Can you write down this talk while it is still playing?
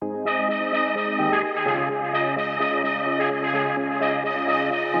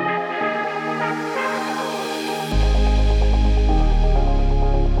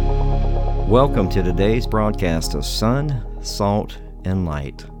Welcome to today's broadcast of Sun, Salt, and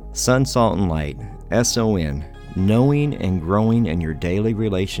Light. Sun, Salt, and Light, S-O-N, knowing and growing in your daily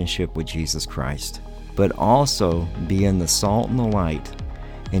relationship with Jesus Christ, but also being the salt and the light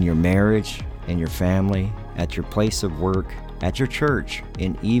in your marriage, in your family, at your place of work, at your church,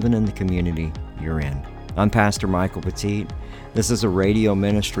 and even in the community you're in. I'm Pastor Michael Petit. This is a radio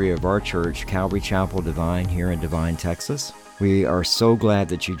ministry of our church, Calvary Chapel Divine, here in Divine, Texas. We are so glad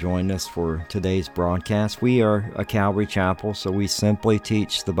that you joined us for today's broadcast. We are a Calvary Chapel, so we simply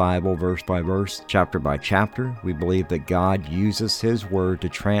teach the Bible verse by verse, chapter by chapter. We believe that God uses His Word to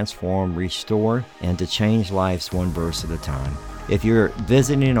transform, restore, and to change lives one verse at a time. If you're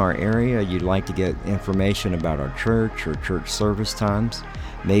visiting our area, you'd like to get information about our church or church service times,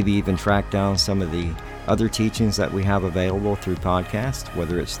 maybe even track down some of the other teachings that we have available through podcast,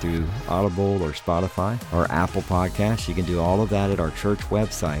 whether it's through Audible or Spotify or Apple Podcasts, you can do all of that at our church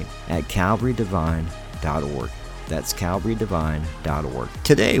website at calvarydivine.org. That's calvarydivine.org.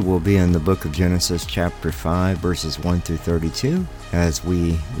 Today we'll be in the book of Genesis chapter 5, verses 1 through 32, as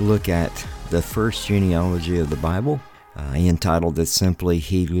we look at the first genealogy of the Bible. I entitled it simply,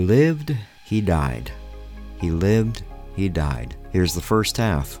 He Lived, He Died. He lived, He died. Here's the first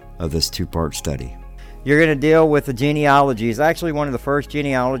half of this two-part study. You're going to deal with the genealogy. It's actually one of the first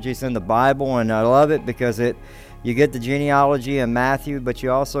genealogies in the Bible, and I love it because you get the genealogy in Matthew, but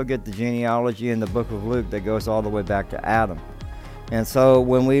you also get the genealogy in the book of Luke that goes all the way back to Adam. And so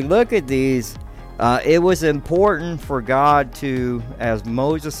when we look at these, it was important for God to, as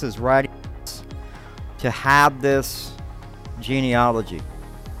Moses is writing, to have this genealogy.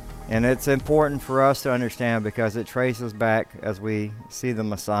 And it's important for us to understand because it traces back as we see the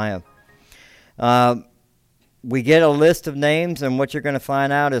Messiah. We get a list of names, and what you're going to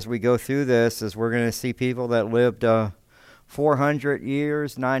find out as we go through this is we're going to see people that lived 400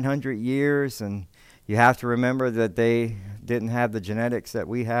 years, 900 years, and you have to remember that they didn't have the genetics that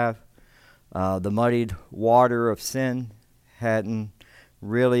we have. The muddied water of sin hadn't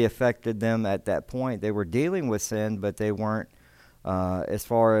really affected them at that point. They were dealing with sin, but they weren't, as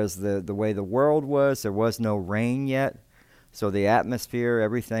far as the way the world was, there was no rain yet. So the atmosphere,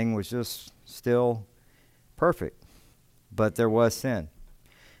 everything was just still perfect, but there was sin.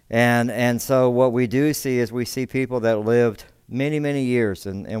 And so what we do see is we see people that lived many, many years,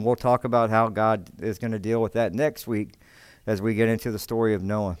 and we'll talk about how God is going to deal with that next week as we get into the story of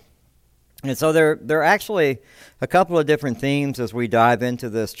Noah. And so there are actually a couple of different themes as we dive into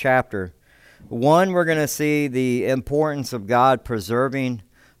this chapter. One, we're going to see the importance of God preserving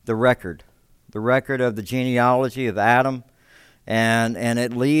the record of the genealogy of Adam, and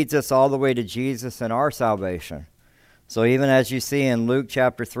it leads us all the way to Jesus and our salvation. So even as you see in Luke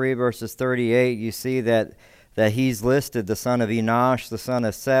chapter 3, verses 38, you see that he's listed the son of Enosh, the son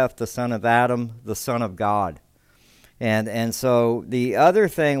of Seth, the son of Adam, the son of God. And so the other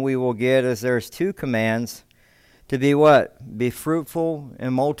thing we will get is there's two commands to be what? Be fruitful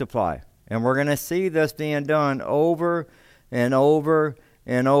and multiply. And we're going to see this being done over and over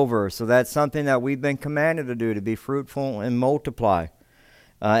and over. So that's something that we've been commanded to do, to be fruitful and multiply.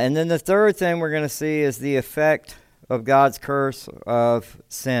 And then the third thing we're going to see is the effect of God's curse of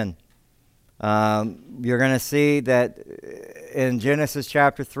sin. You're going to see that in Genesis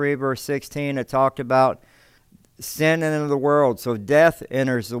chapter 3, verse 16, it talked about sin into the world. So death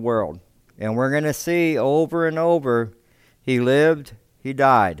enters the world. And we're going to see over and over, He lived, He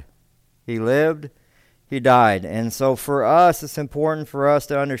died. He lived, He died. And so for us, it's important for us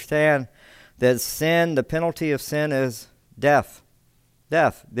to understand that sin, the penalty of sin is death.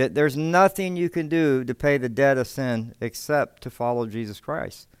 Death. There's nothing you can do to pay the debt of sin except to follow Jesus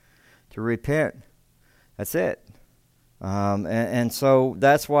Christ, to repent. That's it. And so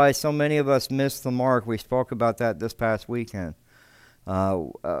that's why so many of us miss the mark. We spoke about that this past weekend,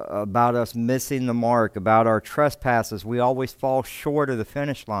 about us missing the mark, about our trespasses. We always fall short of the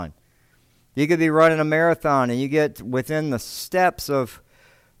finish line. You could be running a marathon and you get within the steps of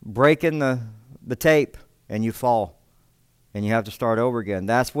breaking the tape and you fall and you have to start over again.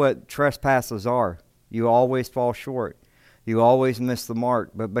 That's what trespasses are. You always fall short. You always miss the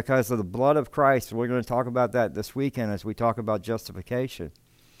mark. But because of the blood of Christ, we're going to talk about that this weekend as we talk about justification.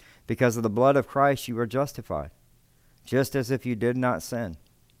 Because of the blood of Christ, you are justified, just as if you did not sin,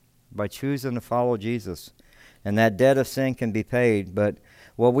 by choosing to follow Jesus. And that debt of sin can be paid. But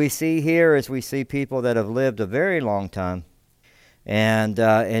what we see here is we see people that have lived a very long time, and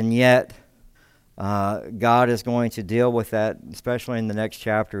yet God is going to deal with that, especially in the next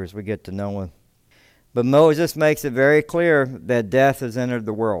chapter as we get to Noah. But Moses makes it very clear that death has entered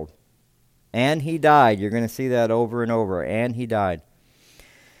the world. And he died. You're going to see that over and over. And he died.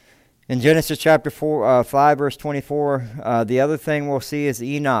 In Genesis chapter 5, verse 24, the other thing we'll see is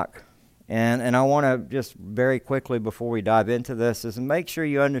Enoch. And I want to just very quickly before we dive into this is make sure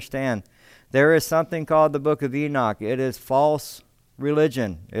you understand there is something called the book of Enoch. It is false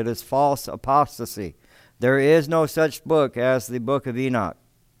religion. It is false apostasy. There is no such book as the book of Enoch.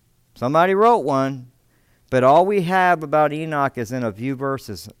 Somebody wrote one, but all we have about Enoch is in a few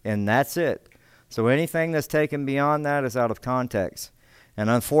verses, and that's it. So anything that's taken beyond that is out of context. And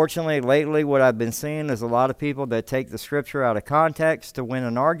unfortunately, lately what I've been seeing is a lot of people that take the scripture out of context to win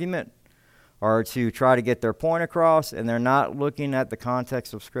an argument or to try to get their point across, and they're not looking at the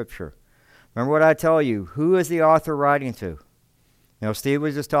context of scripture. Remember what I tell you, who is the author writing to? Steve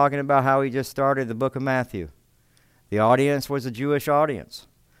was just talking about how he just started the book of Matthew. The audience was a Jewish audience.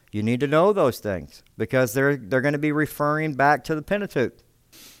 You need to know those things because they're going to be referring back to the Pentateuch.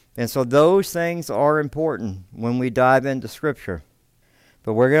 And so those things are important when we dive into Scripture.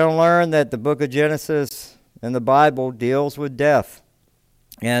 But we're going to learn that the book of Genesis and the Bible deals with death.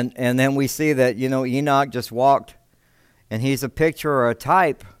 And then we see that, Enoch just walked, and he's a picture or a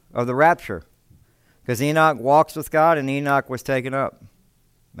type of the rapture. Because Enoch walks with God, and Enoch was taken up.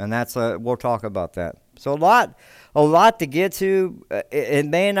 And we'll talk about that. So a lot to get to. It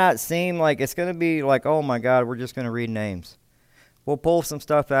may not seem like it's going to be like, oh my God, we're just going to read names. We'll pull some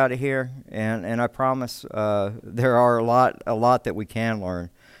stuff out of here, and I promise there are a lot that we can learn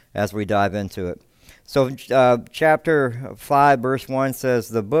as we dive into it. So chapter 5, verse 1 says,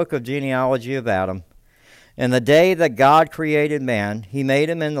 the book of genealogy of Adam. In the day that God created man, he made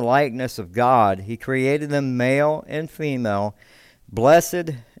him in the likeness of God. He created them male and female,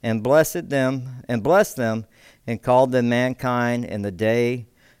 blessed them, and called them mankind in the day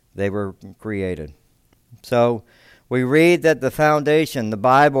they were created. So we read that the foundation, the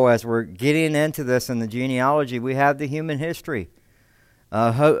Bible, as we're getting into this in the genealogy, we have the human history,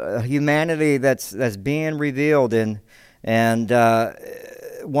 humanity that's being revealed. And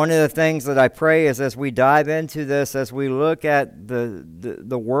one of the things that I pray is as we dive into this, as we look at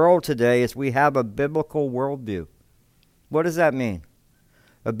the world today, is we have a biblical worldview. What does that mean?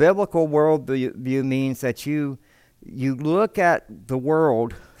 A biblical worldview means that you look at the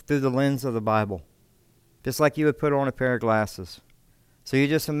world through the lens of the Bible. Just like you would put on a pair of glasses. So you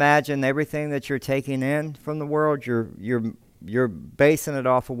just imagine everything that you're taking in from the world, you're basing it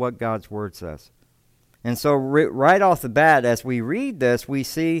off of what God's Word says. And so right off the bat, as we read this, we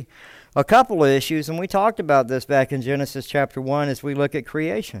see a couple of issues, and we talked about this back in Genesis chapter 1 as we look at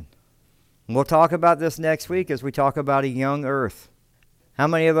creation. And we'll talk about this next week as we talk about a young earth. How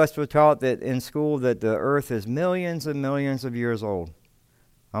many of us were taught that in school that the earth is millions and millions of years old?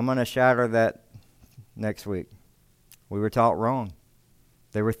 I'm going to shatter that next week. We were taught wrong.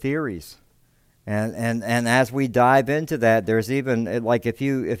 They were theories. And as we dive into that, there's even, like if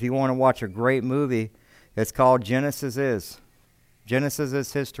you want to watch a great movie, it's called Genesis Is. Genesis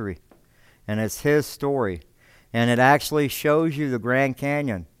is history. And it's his story. And it actually shows you the Grand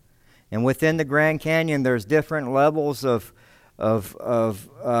Canyon. And within the Grand Canyon, there's different levels of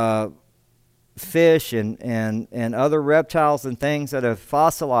fish and other reptiles and things that have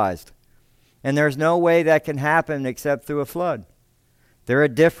fossilized. And there's no way that can happen except through a flood. There are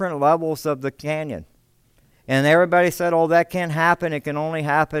different levels of the canyon. And everybody said, oh, that can't happen. It can only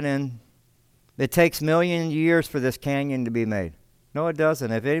happen it takes millions of years for this canyon to be made. No, it doesn't.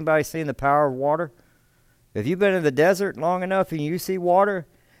 Have anybody seen the power of water? If you've been in the desert long enough and you see water,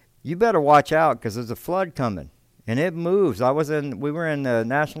 you better watch out because there's a flood coming. And it moves. We were in the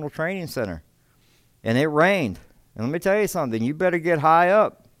National Training Center. And it rained. And let me tell you something. You better get high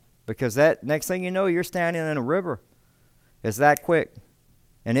up. Because that next thing you know, you're standing in a river. It's that quick.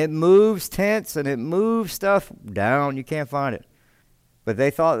 And it moves tents and it moves stuff down. You can't find it. But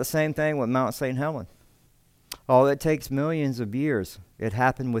they thought the same thing with Mount St. Helens. Oh, it takes millions of years. It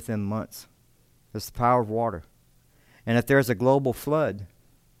happened within months. It's the power of water. And if there's a global flood,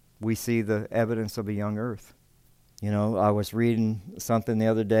 we see the evidence of a young earth. I was reading something the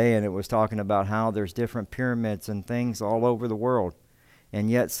other day, and it was talking about how there's different pyramids and things all over the world. And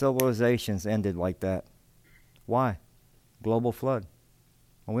yet civilizations ended like that. Why? Global flood.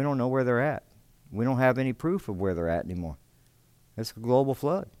 Well, we don't know where they're at. We don't have any proof of where they're at anymore. It's a global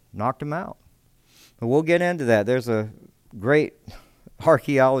flood. Knocked them out. But we'll get into that. There's a great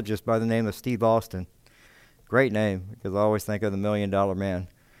archaeologist by the name of Steve Austin. Great name, because I always think of the $1 Million Man.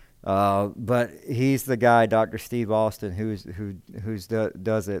 But he's the guy, Dr. Steve Austin, who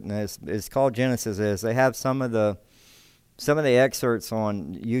does it. And it's called Genesis Is. They have some of the excerpts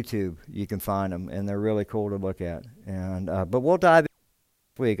on YouTube. You can find them, and they're really cool to look at. And but we'll dive in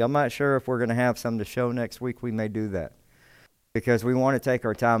next week. I'm not sure if we're going to have some to show next week. We may do that. because we want to take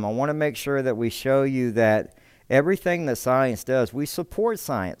our time. I want to make sure that we show you that everything that science does, we support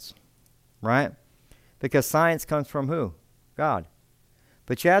science, right? Because science comes from who? God.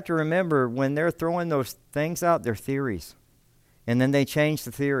 But you have to remember, when they're throwing those things out, they're theories. And then they change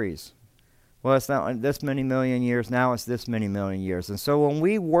the theories. Well, it's not this many million years, now it's this many million years. And so when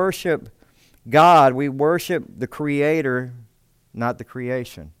we worship God, we worship the Creator, not the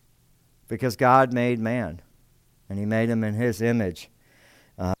creation. Because God made man, and He made him in His image.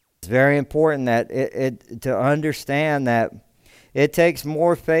 It's very important that to understand that it takes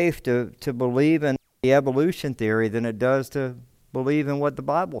more faith to believe in the evolution theory than it does to believe in what the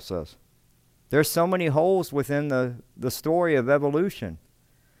Bible says. There's so many holes within the story of evolution.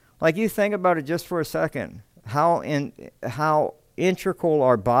 Like, you think about it just for a second, how integral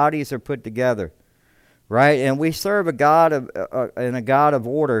our bodies are put together, right? And we serve a God of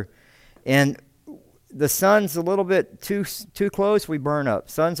order, and the sun's a little bit too close, we burn up.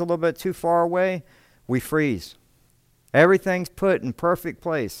 Sun's a little bit too far away, we freeze. Everything's put in perfect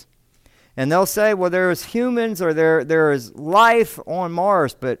place. And they'll say, well, there's humans or there is life on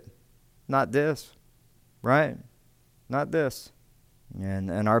Mars, but not this, right? Not this.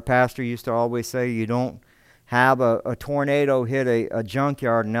 And our pastor used to always say, you don't have a tornado hit a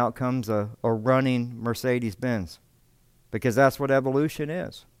junkyard and out comes a running Mercedes-Benz. Because that's what evolution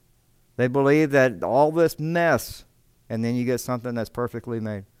is. They believe that all this mess, and then you get something that's perfectly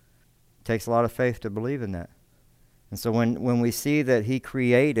made. It takes a lot of faith to believe in that. And so when we see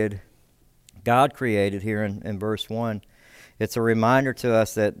that God created here in verse 1, it's a reminder to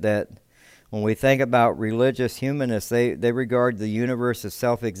us that when we think about religious humanists, they regard the universe as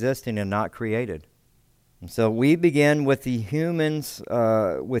self-existing and not created. And so we begin with the humans,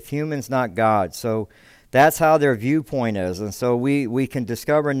 not God. So that's how their viewpoint is. And so we can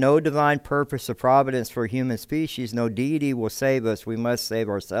discover no divine purpose or providence for human species. No deity will save us. We must save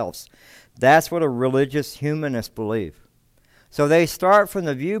ourselves. That's what a religious humanist believe. So they start from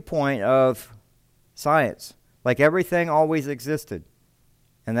the viewpoint of science, like everything always existed.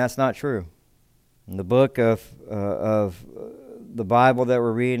 And that's not true. In the book of the Bible that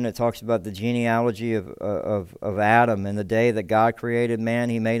we're reading, it talks about the genealogy of Adam. And the day that God created man,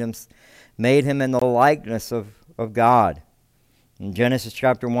 He made him in the likeness of God. In Genesis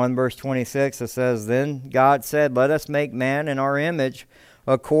chapter 1, verse 26, it says, Then God said, Let us make man in our image,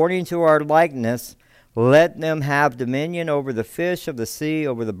 according to our likeness. Let them have dominion over the fish of the sea,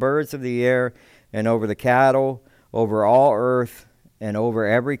 over the birds of the air, and over the cattle, over all earth, and over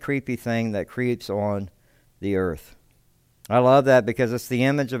every creepy thing that creeps on the earth. I love that because it's the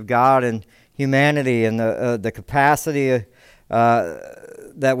image of God and humanity, and the capacity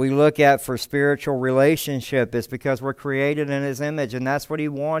that we look at for spiritual relationship is because we're created in His image, and that's what He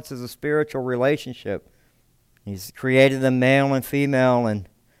wants, is a spiritual relationship. He's created them male and female,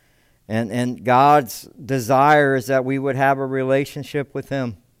 and God's desire is that we would have a relationship with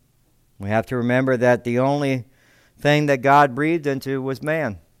Him. We have to remember that the only thing that God breathed into was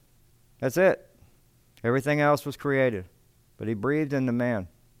man. That's it. Everything else was created, but He breathed into man.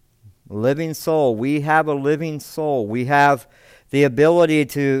 Living soul. We have a living soul. We have the ability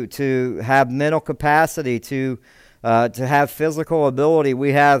to have mental capacity, to have physical ability.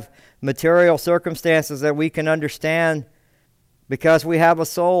 We have material circumstances that we can understand because we have a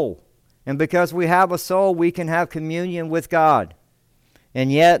soul. And because we have a soul, we can have communion with God. And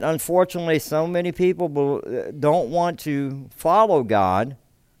yet, unfortunately, so many people don't want to follow God,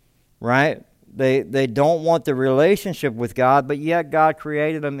 right? They don't want the relationship with God, but yet God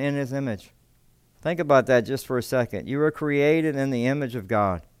created them in His image. Think about that just for a second. You were created in the image of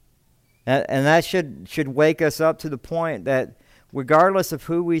God. And that should wake us up to the point that regardless of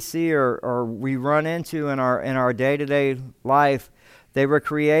who we see or we run into in our day-to-day life, they were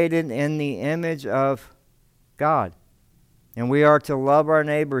created in the image of God. And we are to love our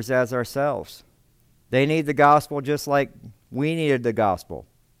neighbors as ourselves. They need the gospel just like we needed the gospel.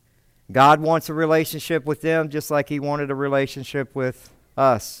 God wants a relationship with them just like He wanted a relationship with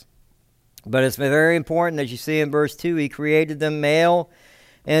us. But it's very important, as you see in verse 2, He created them male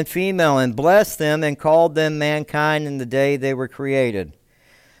and female and blessed them and called them mankind in the day they were created.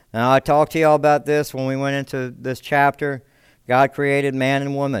 Now, I talked to you all about this when we went into this chapter. God created man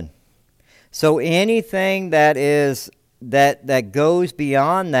and woman. So anything that goes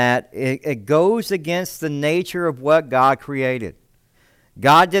beyond that, it goes against the nature of what God created.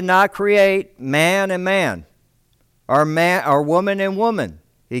 God did not create man and man, or woman and woman.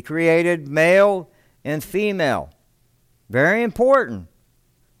 He created male and female. Very important,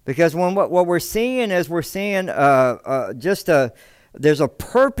 because what we're seeing is just a There's a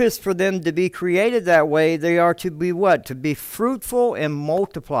purpose for them to be created that way. They are to be what? To be fruitful and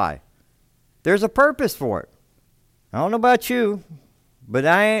multiply. There's a purpose for it. I don't know about you, but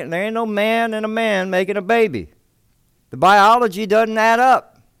there ain't no man and a man making a baby. The biology doesn't add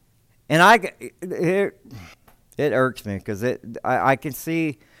up. And it irks me because I can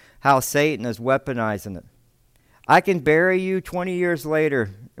see how Satan is weaponizing it. I can bury you 20 years later,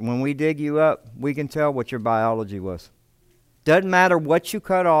 and when we dig you up, we can tell what your biology was. Doesn't matter what you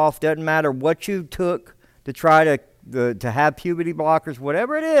cut off, doesn't matter what you took to try to have puberty blockers,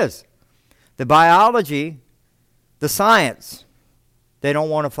 whatever it is. The biology, the science, they don't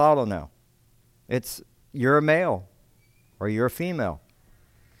want to follow now. It's you're a male or you're a female.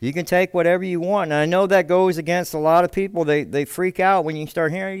 You can take whatever you want. And I know that goes against a lot of people. They freak out when you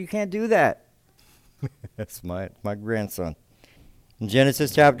start hearing, you can't do that. That's my grandson. In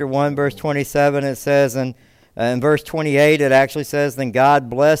Genesis chapter 1, verse 27, it says, and in verse 28, it actually says, then God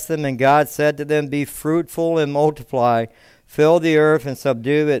blessed them, and God said to them, be fruitful and multiply, fill the earth and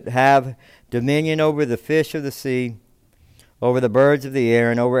subdue it, have dominion over the fish of the sea, over the birds of the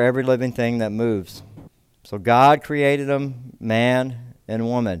air, and over every living thing that moves. So God created them, man and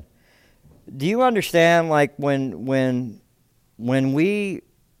woman. Do you understand, like, when we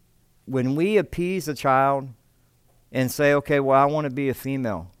appease a child and say, okay, well, I want to be a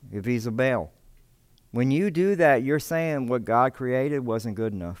female if he's a male. When you do that, you're saying what God created wasn't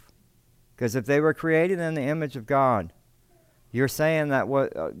good enough. Because if they were created in the image of God, you're saying that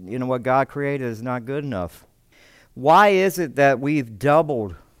what God created is not good enough. Why is it that we've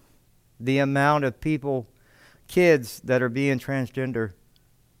doubled the amount of kids that are being transgender,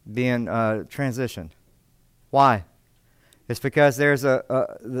 being transitioned? Why? It's because there's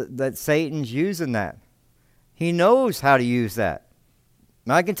that Satan's using that. He knows how to use that.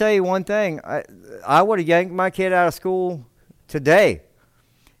 Now, I can tell you one thing. I would have yanked my kid out of school today.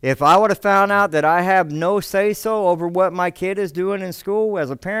 If I would have found out that I have no say-so over what my kid is doing in school, as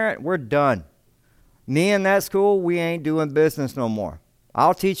a parent, we're done. Me and that school, we ain't doing business no more.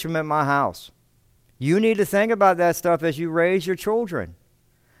 I'll teach them at my house. You need to think about that stuff as you raise your children.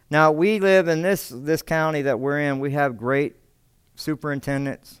 Now, we live in this county that we're in. We have great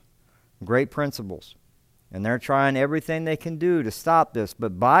superintendents, great principals. And they're trying everything they can do to stop this.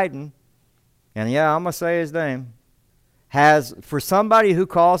 But Biden, and yeah, I'm going to say his name, has, for somebody who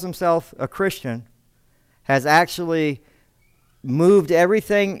calls himself a Christian, has actually moved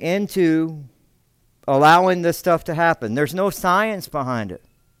everything into allowing this stuff to happen. There's no science behind it.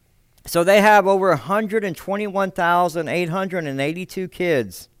 So they have over 121,882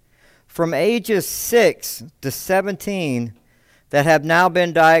 kids from ages 6 to 17 that have now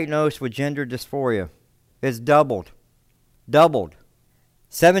been diagnosed with gender dysphoria. It's doubled.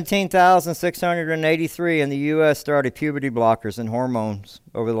 17,683 in the U.S. started puberty blockers and hormones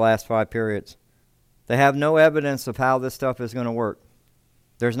over the last 5 periods. They have no evidence of how this stuff is going to work.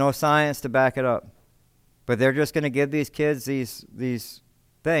 There's no science to back it up. But they're just going to give these kids these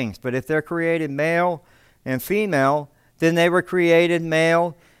things. But if they're created male and female, then they were created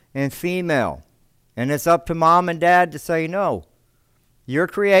male and female. And it's up to mom and dad to say, no, you're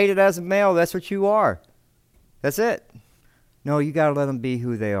created as a male. That's what you are. That's it. No, you got to let them be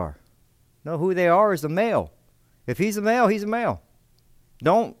who they are. No, who they are is a male. If he's a male, he's a male.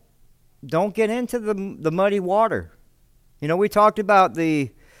 Don't get into the muddy water. You know, we talked about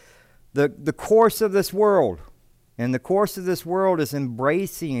the course of this world. And the course of this world is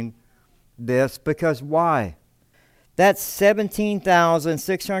embracing this because why? That's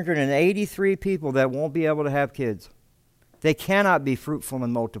 17,683 people that won't be able to have kids. They cannot be fruitful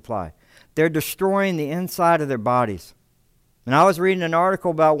and multiply. They're destroying the inside of their bodies. And I was reading an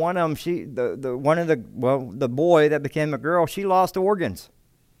article about one of them. The boy that became a girl, she lost organs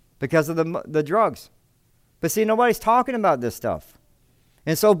because of the drugs. But see, nobody's talking about this stuff.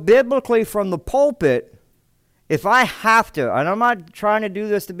 And so biblically from the pulpit, if I have to, and I'm not trying to do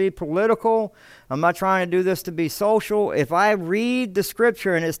this to be political, I'm not trying to do this to be social, if I read the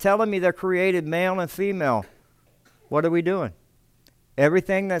scripture and it's telling me they're created male and female, what are we doing?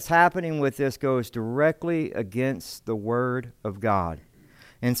 Everything that's happening with this goes directly against the Word of God.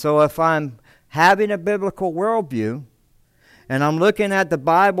 And so if I'm having a biblical worldview, and I'm looking at the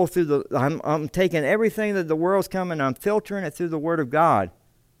Bible I'm taking everything that the world's coming, I'm filtering it through the Word of God.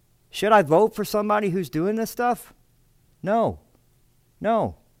 Should I vote for somebody who's doing this stuff? No.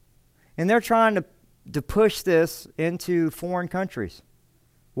 And they're trying to push this into foreign countries.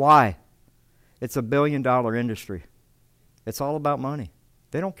 Why? It's a $1 billion industry. It's all about money.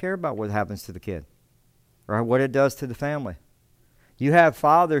 They don't care about what happens to the kid or what it does to the family. You have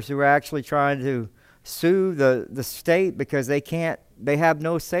fathers who are actually trying to sue the state because they have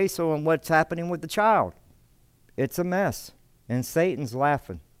no say-so in what's happening with the child. It's a mess. And Satan's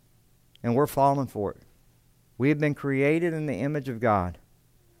laughing. And we're falling for it. We have been created in the image of God,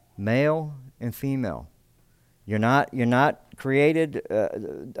 male and female. You're not created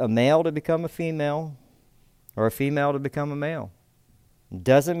a male to become a female or a female to become a male.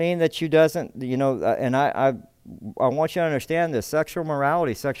 Doesn't mean that and I want you to understand this. Sexual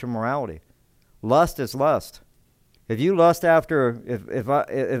morality, sexual morality. Lust is lust. If you lust after, if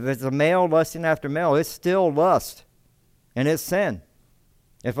it's a male lusting after male, it's still lust. And it's sin.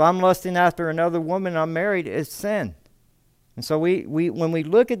 If I'm lusting after another woman I'm married, it's sin. And so we when we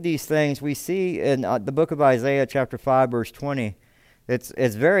look at these things, we see in the book of Isaiah chapter 5 verse 20,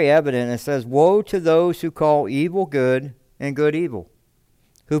 it's very evident. It says, "Woe to those who call evil good and good evil,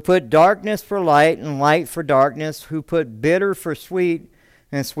 who put darkness for light and light for darkness, who put bitter for sweet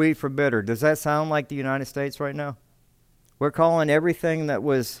and sweet for bitter." Does that sound like the United States right now? We're calling everything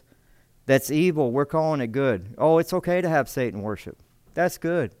that's evil, we're calling it good. Oh, it's okay to have Satan worship. That's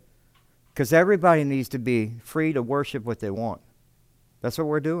good. Because everybody needs to be free to worship what they want. That's what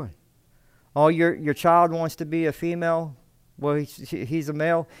we're doing. Oh, your child wants to be a female? Well, he's a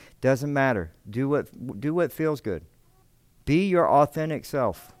male. Doesn't matter. Do what feels good. Be your authentic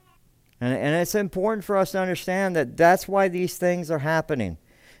self. And it's important for us to understand that that's why these things are happening.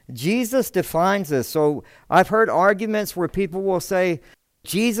 Jesus defines this. So I've heard arguments where people will say,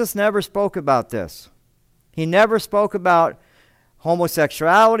 Jesus never spoke about this. He never spoke about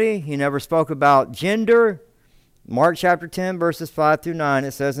homosexuality. He never spoke about gender. Mark chapter 10, verses 5 through 9,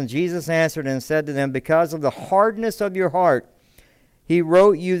 it says, "And Jesus answered and said to them, Because of the hardness of your heart, he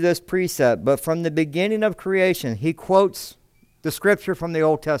wrote you this precept. But from the beginning of creation," he quotes the scripture from the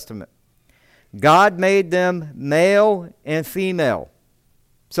Old Testament, "God made them male and female."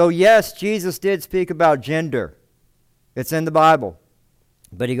 So yes, Jesus did speak about gender. It's in the Bible.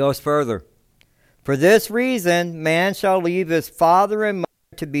 But he goes further. "For this reason, man shall leave his father and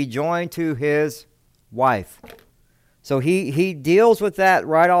mother to be joined to his wife." So he deals with that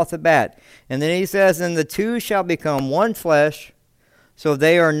right off the bat. And then he says, "And the two shall become one flesh. So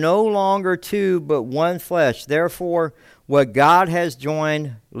they are no longer two, but one flesh. Therefore, what God has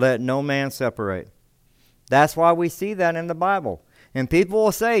joined, let no man separate." That's why we see that in the Bible. And people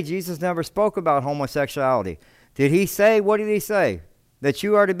will say Jesus never spoke about homosexuality. Did he say, what did he say? That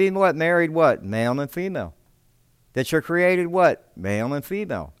you are to be what? Married what? Male and female. That you're created what? Male and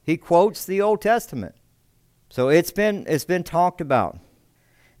female. He quotes the Old Testament. So it's been talked about.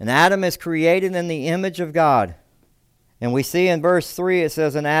 And Adam is created in the image of God. And we see in verse 3 it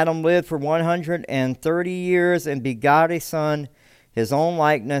says, "And Adam lived for 130 years and begot a son, his own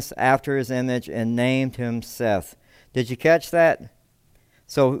likeness after his image, and named him Seth." Did you catch that?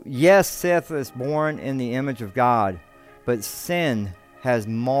 So yes, Seth is born in the image of God, but sin has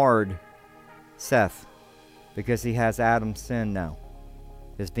marred Seth because he has Adam's sin now.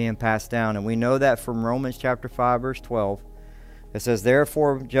 It's being passed down. And we know that from Romans chapter 5, verse 12. It says,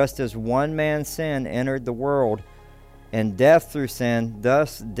 "Therefore, just as one man's sin entered the world, and death through sin,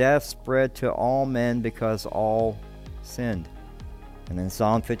 thus death spread to all men because all sinned." And in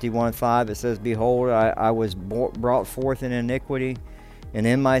Psalm 51:5 it says, "Behold, I was brought forth in iniquity, and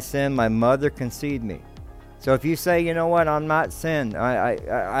in my sin my mother conceived me." So if you say, you know what, I'm not sin,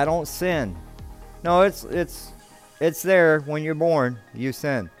 I don't sin. No, it's there when you're born, you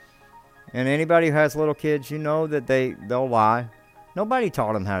sin. And anybody who has little kids, you know that they'll lie. Nobody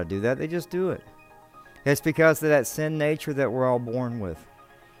taught them how to do that, they just do it. It's because of that sin nature that we're all born with.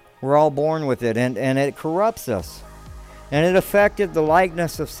 We're all born with it, and it corrupts us. And it affected the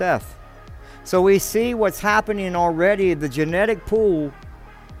likeness of Seth. So we see what's happening already. The genetic pool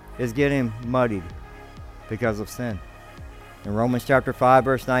is getting muddied because of sin. In Romans chapter 5,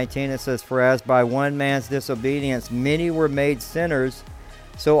 verse 19, it says, "For as by one man's disobedience many were made sinners,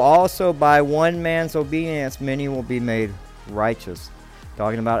 so also by one man's obedience many will be made righteous."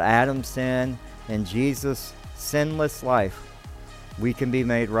 Talking about Adam's sin and Jesus' sinless life, we can be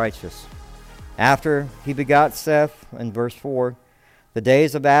made righteous. After he begot Seth, in verse 4, "The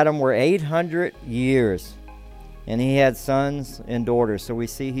days of Adam were 800 years, and he had sons and daughters." So we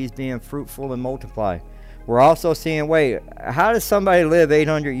see he's being fruitful and multiply. We're also seeing, wait, how does somebody live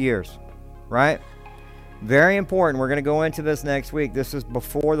 800 years? Right? Very important. We're going to go into this next week. This is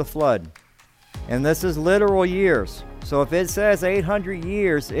before the flood. And this is literal years. So if it says 800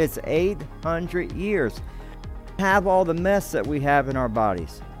 years, it's 800 years. Have all the mess that we have in our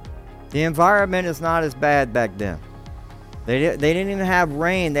bodies. The environment is not as bad back then. They didn't even have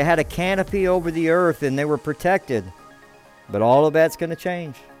rain. They had a canopy over the earth and they were protected. But all of that's going to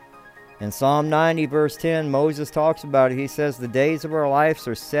change. In Psalm 90, verse 10, Moses talks about it. He says, the days of our lives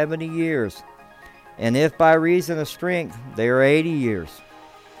are 70 years, and if by reason of strength, they are 80 years.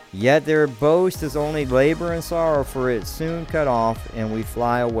 Yet their boast is only labor and sorrow, for it soon cut off, and we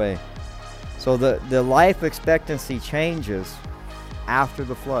fly away. So the life expectancy changes after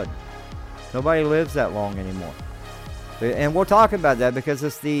the flood. Nobody lives that long anymore. And we'll talk about that because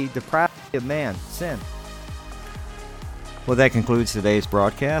it's the depravity of man, sin. Well, that concludes today's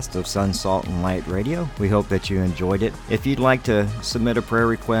broadcast of Sun, Salt, and Light Radio. We hope that you enjoyed it. If you'd like to submit a prayer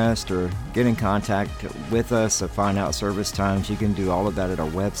request or get in contact with us or find out service times, you can do all of that at our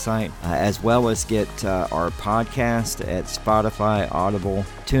website, as well as get our podcast at Spotify, Audible,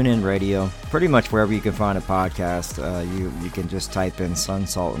 TuneIn Radio. Pretty much wherever you can find a podcast, you can just type in Sun,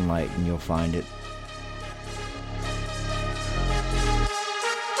 Salt, and Light and you'll find it.